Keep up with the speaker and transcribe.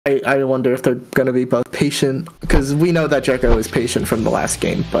I wonder if they're going to be both patient, because we know that Jekko is patient from the last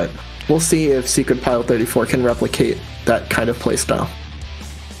game, but we'll see if SecretPile34 can replicate that kind of playstyle.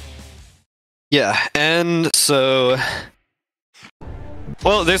 Yeah, and so...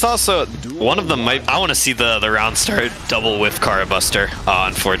 Well, there's also... One of them might... I want to see the round start double with Kara Buster.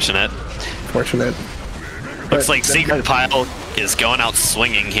 Unfortunate. Fortunate. Looks like SecretPile is going out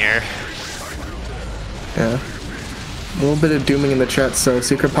swinging here. Yeah. A little bit of dooming in the chat, so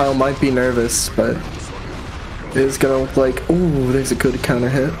SecretPile might be nervous, but it is gonna look like, ooh, there's a good counter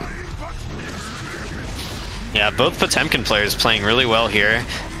hit. Yeah, both Potemkin players playing really well here.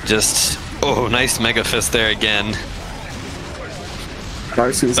 Just, oh, nice Mega Fist there again.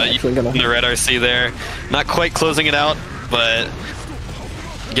 Marsu's actually gonna... The red RC there. Not quite closing it out, but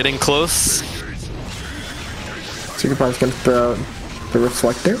getting close. SecretPile's gonna throw out the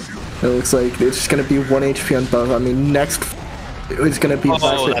Reflector. It looks like it's just gonna be 1 HP on both. I mean, next it's gonna be...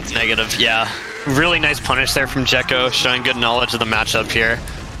 Oh, that's negative, yeah. Really nice punish there from Jekko, showing good knowledge of the matchup here.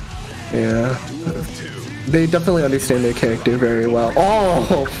 Yeah. They definitely understand their character very well.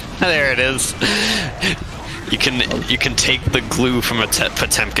 Oh! There it is. You can take the glue from a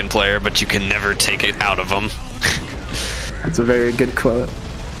Potemkin player, but you can never take it out of them. That's a very good quote.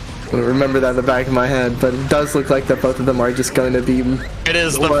 I remember that in the back of my head, but it does look like that both of them are just going to be... It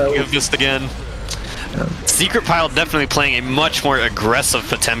is the Mega Fist again. Yeah. SecretPile definitely playing a much more aggressive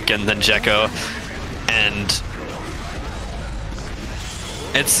Potemkin than Jekko, and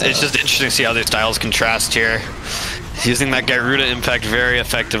it's just interesting to see how their styles contrast here. Using that Garuda impact very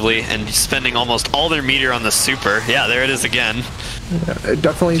effectively and spending almost all their meter on the super. Yeah, there it is again. Yeah, it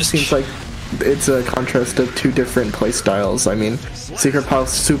definitely seems like it's a contrast of two different play styles. I mean,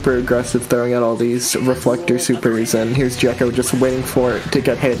 SecretPile's super aggressive, throwing out all these reflector supers, and here's Jekko just waiting for it to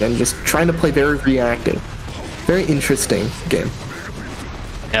get hit and just trying to play very reactive. Very interesting game.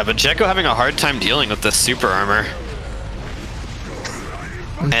 Yeah, but Jekko having a hard time dealing with this super armor.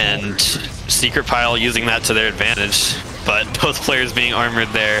 And SecretPile using that to their advantage, but both players being armored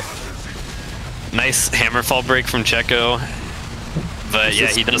there. Nice hammerfall break from Jekko. But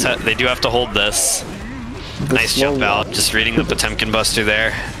yeah, they do have to hold this. Nice jump out, just reading the Potemkin Buster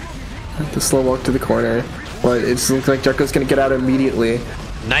there. The slow walk to the corner, but it looks like Jekko's gonna get out immediately.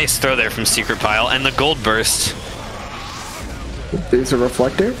 Nice throw there from SecretPile, and the gold burst. There's a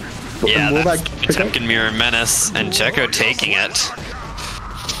reflector. Yeah, that's Potemkin Mirror Menace, and Jekko taking it.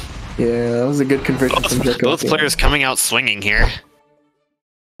 Yeah, that was a good conversion from Jekko. Both players coming out swinging here.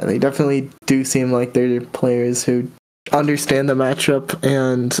 And they definitely do seem like they're players who understand the matchup,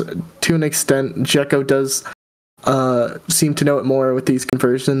 and to an extent, Jekko does seem to know it more with these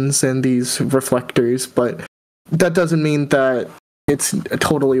conversions and these reflectors, but that doesn't mean that it's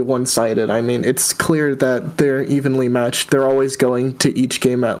totally one-sided. I mean, it's clear that they're evenly matched. They're always going to each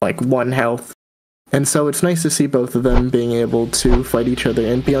game at like 1 health. And so it's nice to see both of them being able to fight each other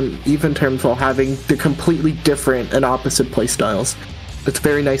and be on even terms while having the completely different and opposite playstyles. It's a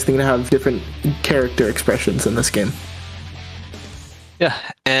very nice thing to have different character expressions in this game. Yeah,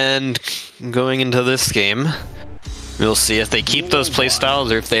 and going into this game, we'll see if they keep those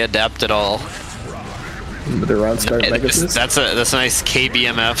playstyles or if they adapt at all. The round start that's a nice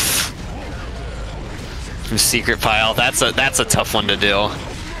KBMF from SecretPile. That's a tough one to do.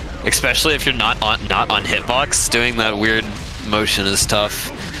 Especially if you're not on hitbox, doing that weird motion is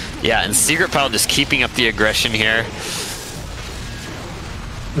tough. Yeah, and SecretPile just keeping up the aggression here.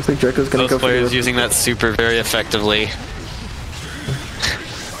 I think Jekko's gonna go for players using that super very effectively.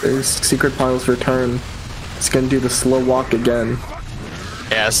 There's SecretPile's return. It's gonna do the slow walk again.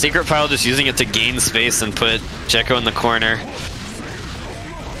 Yeah, SecretPile just using it to gain space and put Jekko in the corner.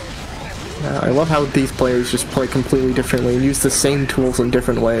 Yeah, I love how these players just play completely differently and use the same tools in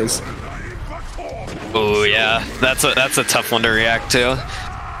different ways. Oh yeah, that's a tough one to react to,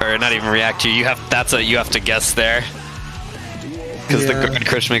 or not even react to. You have to guess there, because the guard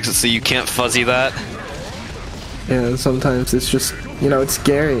crush makes it so you can't fuzzy that. Yeah, and sometimes it's just, you know, it's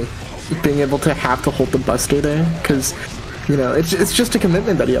scary being able to have to hold the Buster there, because, you know, it's just a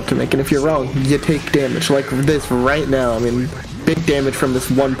commitment that you have to make, and if you're wrong, you take damage like this right now. I mean, big damage from this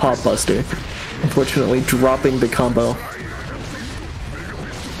one pop Buster. Unfortunately, dropping the combo.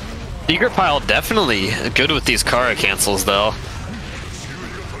 SecretPile definitely good with these Kara cancels, though.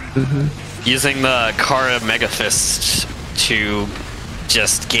 Using the Kara Mega Fist to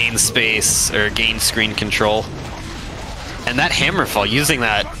just gain space or gain screen control. And that Hammerfall, using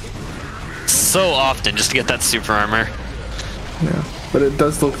that so often just to get that super armor. Yeah, but it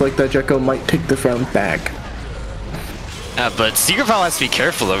does look like that Jekko might take the round back. But SecretPile has to be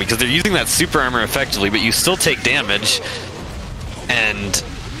careful, though, because they're using that super armor effectively, but you still take damage. And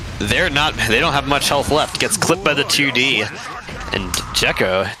they don't have much health left. Gets clipped by the 2D, and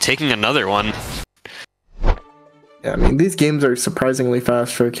Jekko taking another one. Yeah, I mean, these games are surprisingly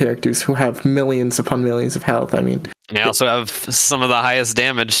fast for characters who have millions upon millions of health. I mean, they also have some of the highest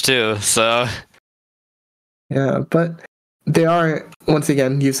damage too, so yeah, but they are once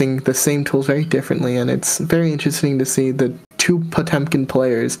again using the same tools very differently, and it's very interesting to see the two Potemkin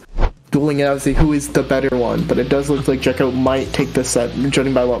players dueling it out to see who is the better one. But it does look like Jekko might take this set,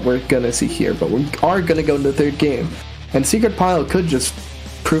 judging by what we're gonna see here. But we are gonna go into the third game, and SecretPile could just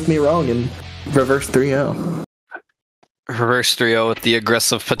prove me wrong and reverse 3-0. Reverse 3-0 with the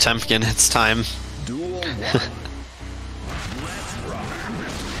aggressive Potemkin. It's time.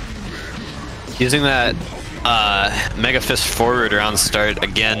 Using that Mega Fist forward around start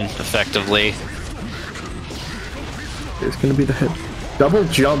again, effectively. There's gonna be the hit. Double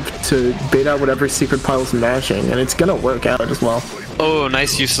jump to bait out whatever SecretPile's mashing, and it's gonna work out as well. Oh,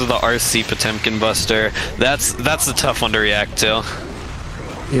 nice use of the RC Potemkin Buster. That's a tough one to react to.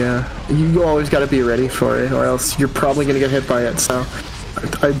 Yeah, you always gotta be ready for it, or else you're probably gonna get hit by it, so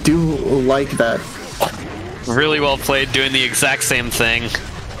I do like that. Really well played, doing the exact same thing.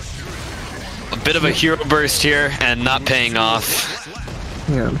 A bit of a hero burst here, and not paying off.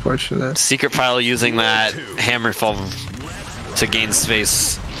 Yeah, unfortunate. SecretPile using that hammer fall to gain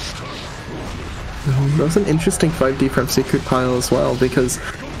space. That was an interesting 5D from SecretPile as well, because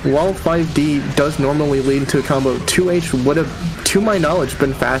while 5D does normally lead to a combo, 2H would have, to my knowledge,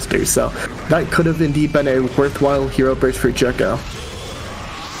 been faster, so that could have indeed been a worthwhile hero burst for Jekko.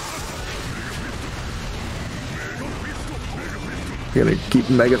 You're gonna keep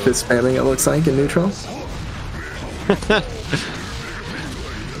Mega Fist spamming, it looks like, in neutral.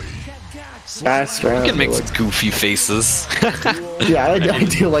 Fast round. You can make some goofy faces. Yeah, I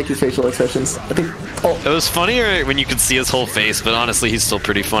do like his facial expressions. I think. Oh, it was funnier when you could see his whole face, but honestly, he's still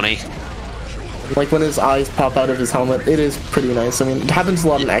pretty funny. Like when his eyes pop out of his helmet, it is pretty nice. I mean, it happens a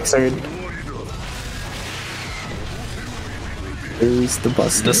lot in Xrd. There's the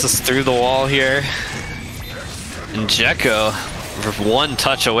Buster. This is through the wall here, and Jekko, one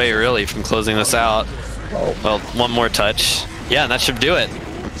touch away really from closing this out. Oh. Well, one more touch. Yeah, and that should do it.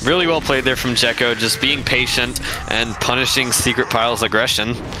 Really well played there from Jekko, just being patient and punishing SecretPile's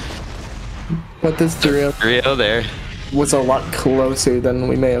aggression. But this 3-0 there was a lot closer than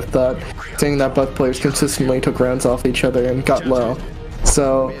we may have thought, seeing that both players consistently took rounds off each other and got low.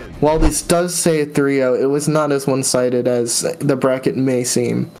 So, while this does say 3-0, it was not as one-sided as the bracket may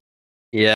seem.